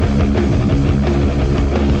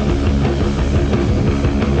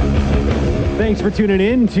Thanks for tuning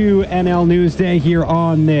in to NL Newsday here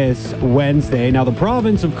on this Wednesday. Now, the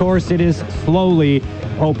province, of course, it is slowly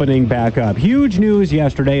opening back up. Huge news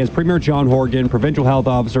yesterday as Premier John Horgan, Provincial Health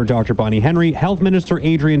Officer Dr. Bonnie Henry, Health Minister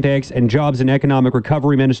Adrian Dix, and Jobs and Economic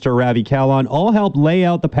Recovery Minister Ravi Kahlon all helped lay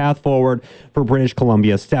out the path forward for British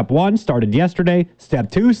Columbia. Step 1 started yesterday.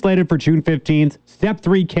 Step 2 slated for June 15th. Step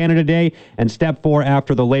 3 Canada Day. And Step 4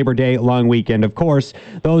 after the Labor Day long weekend. Of course,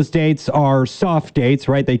 those dates are soft dates,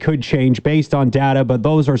 right? They could change based on data, but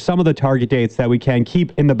those are some of the target dates that we can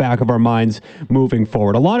keep in the back of our minds moving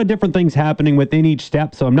forward. A lot of different things happening within each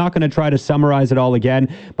step, so I'm not going to try to summarize it all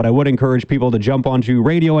again, but I would encourage people to jump onto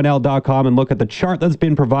radionl.com and look at the chart that's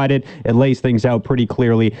been provided. It lays things out pretty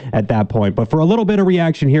clearly at that point. But for a little bit of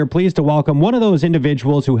reaction here, pleased to welcome one of those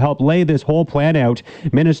individuals who helped lay this whole plan out,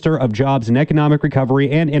 Minister of Jobs and Economic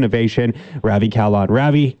Recovery and Innovation, Ravi Kahlon.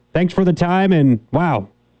 Ravi, thanks for the time, and wow,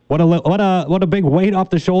 what a big weight off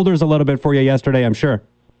the shoulders a little bit for you yesterday, I'm sure.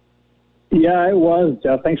 Yeah, it was,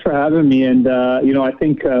 Jeff. Thanks for having me. And, I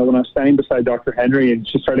think when I was standing beside Dr. Henry and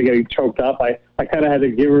she started getting choked up, I kind of had to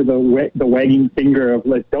give her the wagging finger of,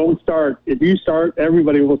 like, don't start. If you start,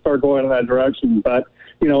 everybody will start going in that direction. But,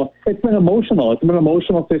 it's been emotional. It's been an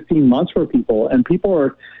emotional 15 months for people. And people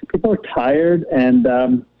are tired. And,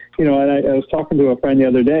 and I was talking to a friend the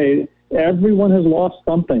other day. Everyone has lost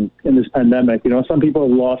something in this pandemic. Some people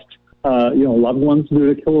have lost, loved ones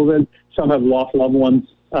due to COVID. Some have lost loved ones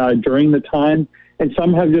during the time, and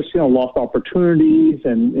some have just, lost opportunities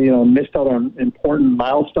and, missed out on important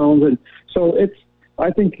milestones. And so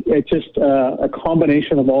I think it's just a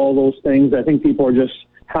combination of all those things. I think people are just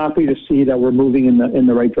happy to see that we're moving in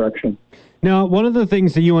the right direction. Now, one of the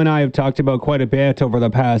things that you and I have talked about quite a bit over the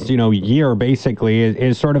past, year, basically,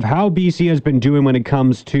 is sort of how BC has been doing when it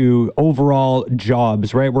comes to overall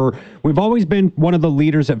jobs, right? We've always been one of the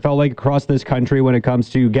leaders, it felt like, across this country when it comes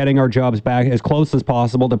to getting our jobs back as close as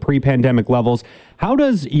possible to pre-pandemic levels. How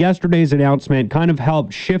does yesterday's announcement kind of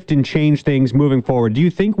help shift and change things moving forward? Do you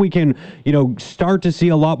think we can, start to see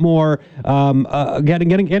a lot more,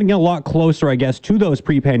 getting a lot closer, I guess, to those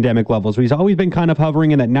pre-pandemic levels? We've always been kind of hovering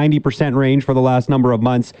in that 90% range for the last number of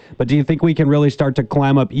months, but do you think we can really start to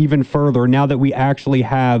climb up even further now that we actually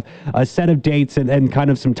have a set of dates and kind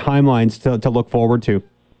of some timelines to look forward to?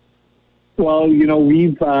 Well,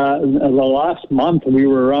 we've the last month we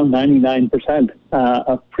were around 99%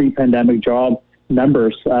 of pre-pandemic job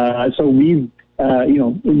numbers. So we've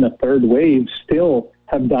in the third wave still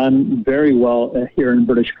have done very well here in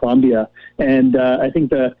British Columbia, and I think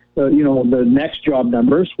the next job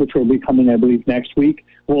numbers, which will be coming, I believe, next week,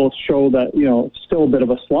 will show that still a bit of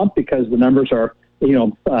a slump because the numbers are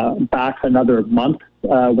back another month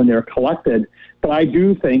when they're collected. But I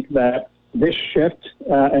do think that this shift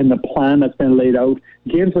and the plan that's been laid out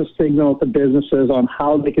gives a signal to businesses on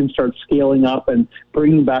how they can start scaling up and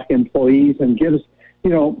bringing back employees, and gives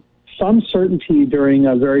some certainty during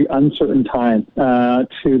a very uncertain time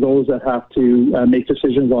to those that have to make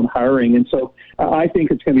decisions on hiring. And so I think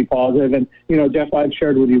it's going to be positive. And, Jeff, I've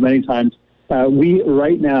shared with you many times, we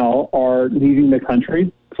right now are leading the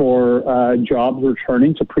country for jobs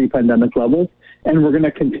returning to pre-pandemic levels, and we're going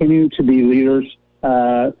to continue to be leaders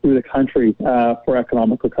through the country for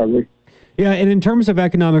economic recovery. Yeah, and in terms of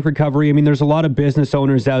economic recovery, I mean, there's a lot of business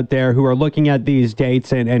owners out there who are looking at these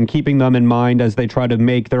dates and keeping them in mind as they try to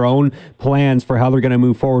make their own plans for how they're going to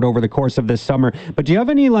move forward over the course of this summer. But do you have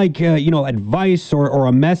any, advice or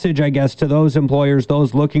a message, I guess, to those employers,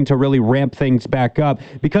 those looking to really ramp things back up?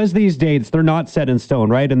 Because these dates, they're not set in stone,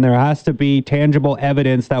 right? And there has to be tangible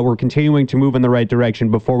evidence that we're continuing to move in the right direction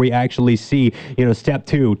before we actually see, step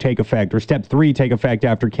 2 take effect or step 3 take effect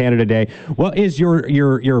after Canada Day. What is your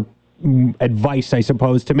advice, I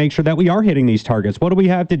suppose, to make sure that we are hitting these targets? What do we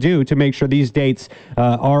have to do to make sure these dates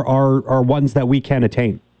are ones that we can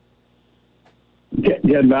attain?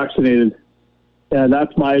 Get vaccinated.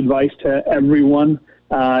 That's my advice to everyone.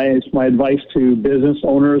 It's my advice to business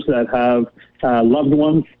owners that have loved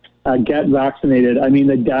ones. Get vaccinated. I mean,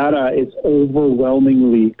 the data is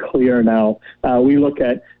overwhelmingly clear now. We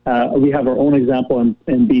have our own example in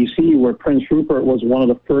BC where Prince Rupert was one of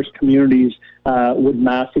the first communities with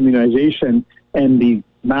mass immunization, and the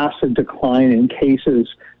massive decline in cases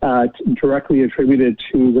directly attributed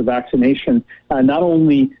to the vaccination. Not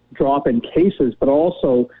only drop in cases, but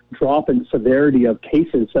also drop in severity of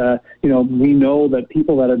cases. We know that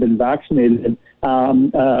people that have been vaccinated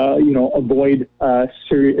avoid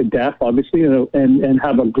serious death, obviously, and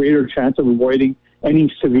have a greater chance of avoiding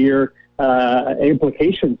any severe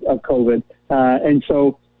implications of COVID. And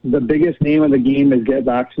so the biggest name of the game is get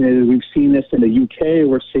vaccinated. We've seen this in the UK.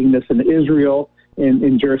 We're seeing this in Israel,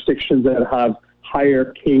 in jurisdictions that have higher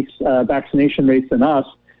case vaccination rates than us,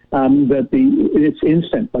 that it's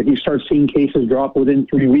instant. Like you start seeing cases drop within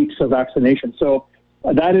 3 weeks of vaccination. So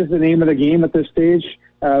that is the name of the game at this stage.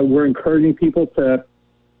 We're encouraging people to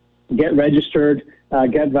get registered,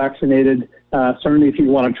 get vaccinated. Certainly, if you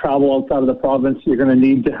want to travel outside of the province, you're going to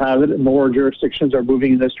need to have it. More jurisdictions are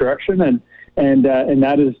moving in this direction, and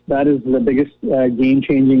that is the biggest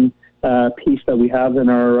game-changing piece that we have in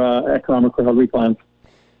our economic recovery plans.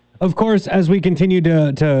 Of course, as we continue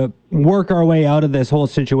to work our way out of this whole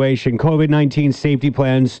situation, COVID-19 safety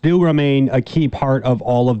plans do remain a key part of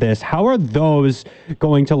all of this. How are those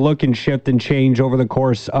going to look and shift and change over the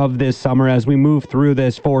course of this summer as we move through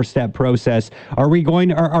this 4-step process?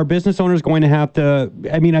 Are business owners going to have to,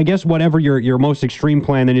 I mean, I guess whatever your most extreme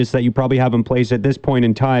plan is that you probably have in place at this point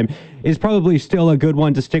in time is probably still a good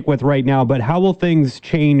one to stick with right now, but how will things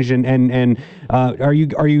change and are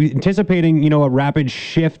you anticipating, a rapid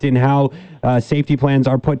shift in how safety plans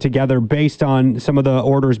are put together based on some of the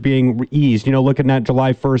orders being eased, looking at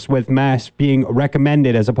July 1st with masks being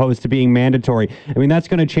recommended as opposed to being mandatory? I mean, that's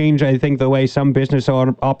going to change, I think, the way some business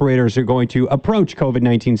operators are going to approach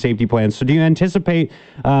COVID-19 safety plans. So do you anticipate,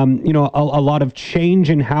 a lot of change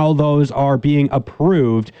in how those are being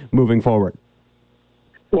approved moving forward?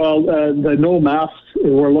 Well, the no masks,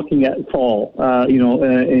 we're looking at fall,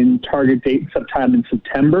 in target date sometime in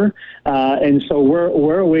September. And so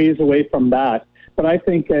we're a ways away from that. But I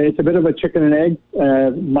think it's a bit of a chicken and egg.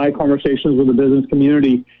 My conversations with the business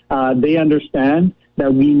community, they understand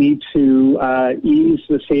that we need to ease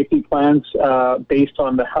the safety plans based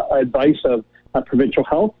on the advice of provincial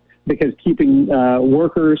health, because keeping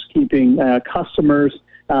workers, keeping customers,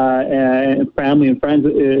 and family and friends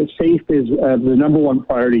safe is the number one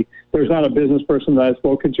priority. There's not a business person that I've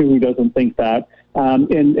spoken to who doesn't think that.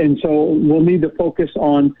 And so we'll need to focus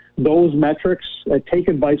on those metrics, take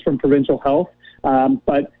advice from provincial health.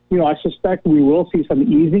 But, I suspect we will see some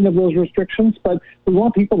easing of those restrictions, but we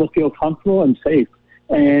want people to feel comfortable and safe.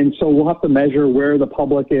 And so we'll have to measure where the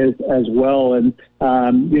public is as well. And,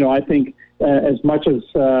 I think as much as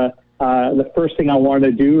the first thing I want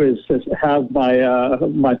to do is just have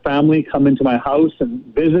my family come into my house and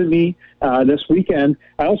visit me this weekend.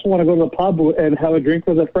 I also want to go to the pub and have a drink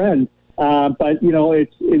with a friend. But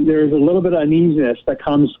there's a little bit of uneasiness that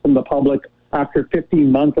comes from the public after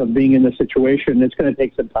 15 months of being in the situation. It's going to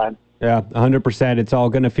take some time. Yeah, 100%. It's all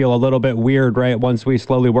going to feel a little bit weird, right? Once we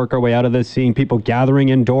slowly work our way out of this, seeing people gathering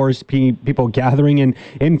indoors, people gathering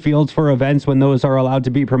in fields for events when those are allowed to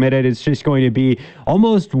be permitted. It's just going to be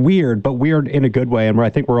almost weird, but weird in a good way. And I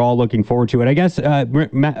think we're all looking forward to it. I guess,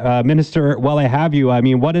 Minister, while I have you, I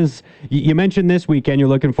mean, you mentioned this weekend you're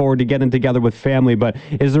looking forward to getting together with family, but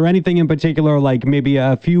is there anything in particular, like maybe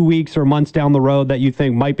a few weeks or months down the road that you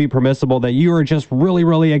think might be permissible that you are just really,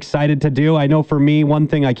 really excited to do? I know for me, one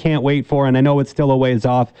thing I can't wait for, and I know it's still a ways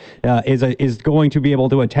off, is going to be able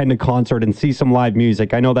to attend a concert and see some live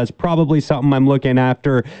music. I know that's probably something I'm looking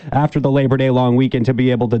after the Labor Day long weekend to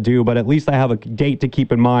be able to do, but at least I have a date to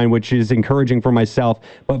keep in mind, which is encouraging for myself.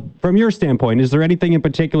 But from your standpoint, is there anything in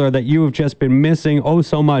particular that you have just been missing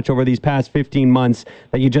so much over these past 15 months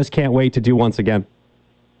that you just can't wait to do once again?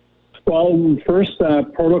 Well, first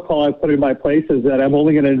protocol I put in my place is that I'm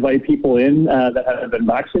only going to invite people in that have been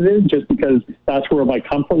vaccinated, just because that's where my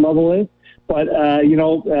comfort level is. But,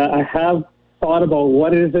 I have thought about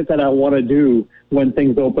what is it that I want to do when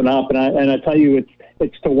things open up. And I tell you,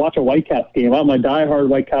 it's to watch a Whitecaps game. I'm a diehard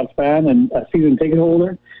Whitecaps fan and a season ticket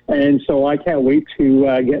holder. And so I can't wait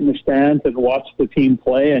to get in the stands and watch the team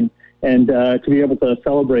play and to be able to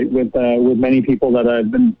celebrate with many people that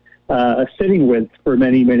I've been sitting with for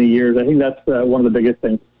many, many years. I think that's one of the biggest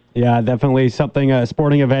things. Yeah, definitely something, a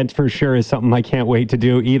sporting event for sure is something I can't wait to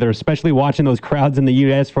do either, especially watching those crowds in the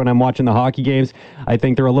U.S. when I'm watching the hockey games. I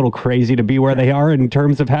think they're a little crazy to be where they are in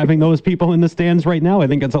terms of having those people in the stands right now. I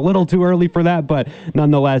think it's a little too early for that, but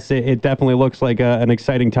nonetheless, it definitely looks like an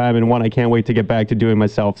exciting time and one I can't wait to get back to doing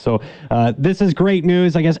myself. So this is great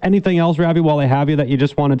news. I guess anything else, Ravi, while I have you, that you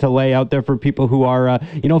just wanted to lay out there for people who are,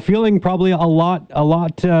 feeling probably a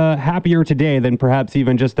lot happier today than perhaps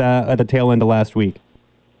even just at the tail end of last week?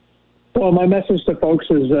 Well, my message to folks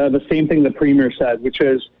is the same thing the Premier said, which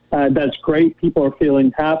is that's great. People are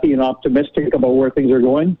feeling happy and optimistic about where things are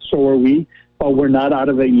going. So are we, but we're not out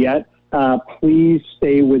of it yet. Please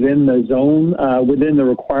stay within the zone, within the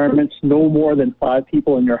requirements. No more than 5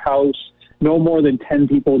 people in your house. No more than 10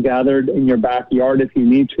 people gathered in your backyard if you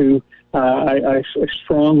need to. I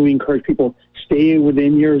strongly encourage people, stay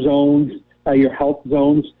within your zones, your health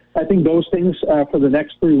zones. I think those things for the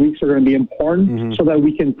next 3 weeks are going to be important so that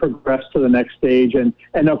we can progress to the next stage and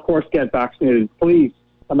of course, get vaccinated. Please,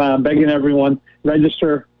 I'm begging everyone,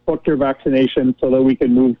 register, book your vaccination so that we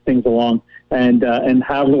can move things along and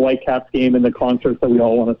have the Whitecaps game and the concerts that we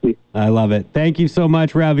all want to see. I love it. Thank you so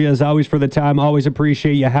much, Ravi, as always, for the time. Always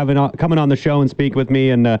appreciate you coming on the show and speak with me,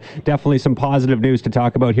 and definitely some positive news to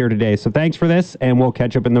talk about here today. So thanks for this, and we'll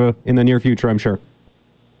catch up in the near future, I'm sure.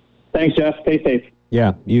 Thanks, Jeff. Stay safe.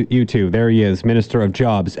 Yeah, you too. There he is, Minister of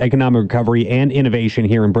Jobs, Economic Recovery and Innovation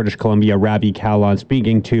here in British Columbia, Ravi Kahlon,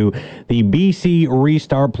 speaking to the BC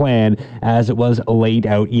Restart Plan as it was laid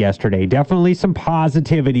out yesterday. Definitely some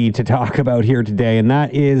positivity to talk about here today, and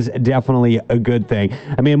that is definitely a good thing.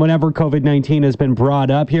 I mean, whenever COVID-19 has been brought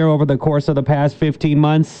up here over the course of the past 15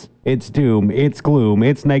 months, it's doom, it's gloom,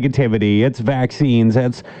 it's negativity, it's vaccines,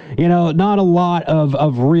 it's, not a lot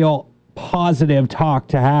of real positive talk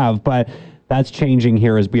to have, but that's changing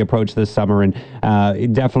here as we approach this summer, and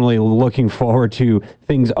definitely looking forward to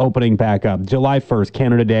things opening back up. July 1st,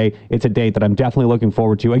 Canada Day. It's a date that I'm definitely looking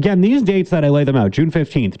forward to. Again, these dates that I lay them out, June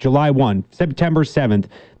 15th, July 1, September 7th,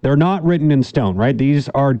 they're not written in stone, right? These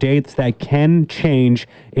are dates that can change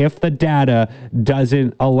if the data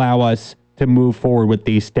doesn't allow us to move forward with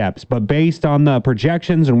these steps. But based on the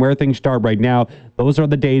projections and where things start right now, those are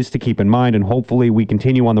the days to keep in mind, and hopefully we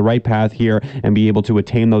continue on the right path here and be able to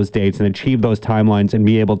attain those dates and achieve those timelines and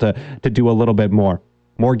be able to do a little bit more.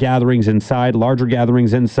 More gatherings inside, larger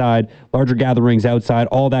gatherings inside, larger gatherings outside,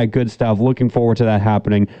 all that good stuff. Looking forward to that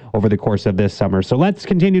happening over the course of this summer. So let's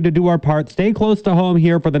continue to do our part. Stay close to home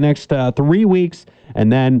here for the next 3 weeks,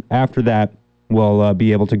 and then after that, we'll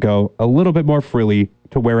be able to go a little bit more freely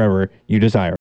to wherever you desire.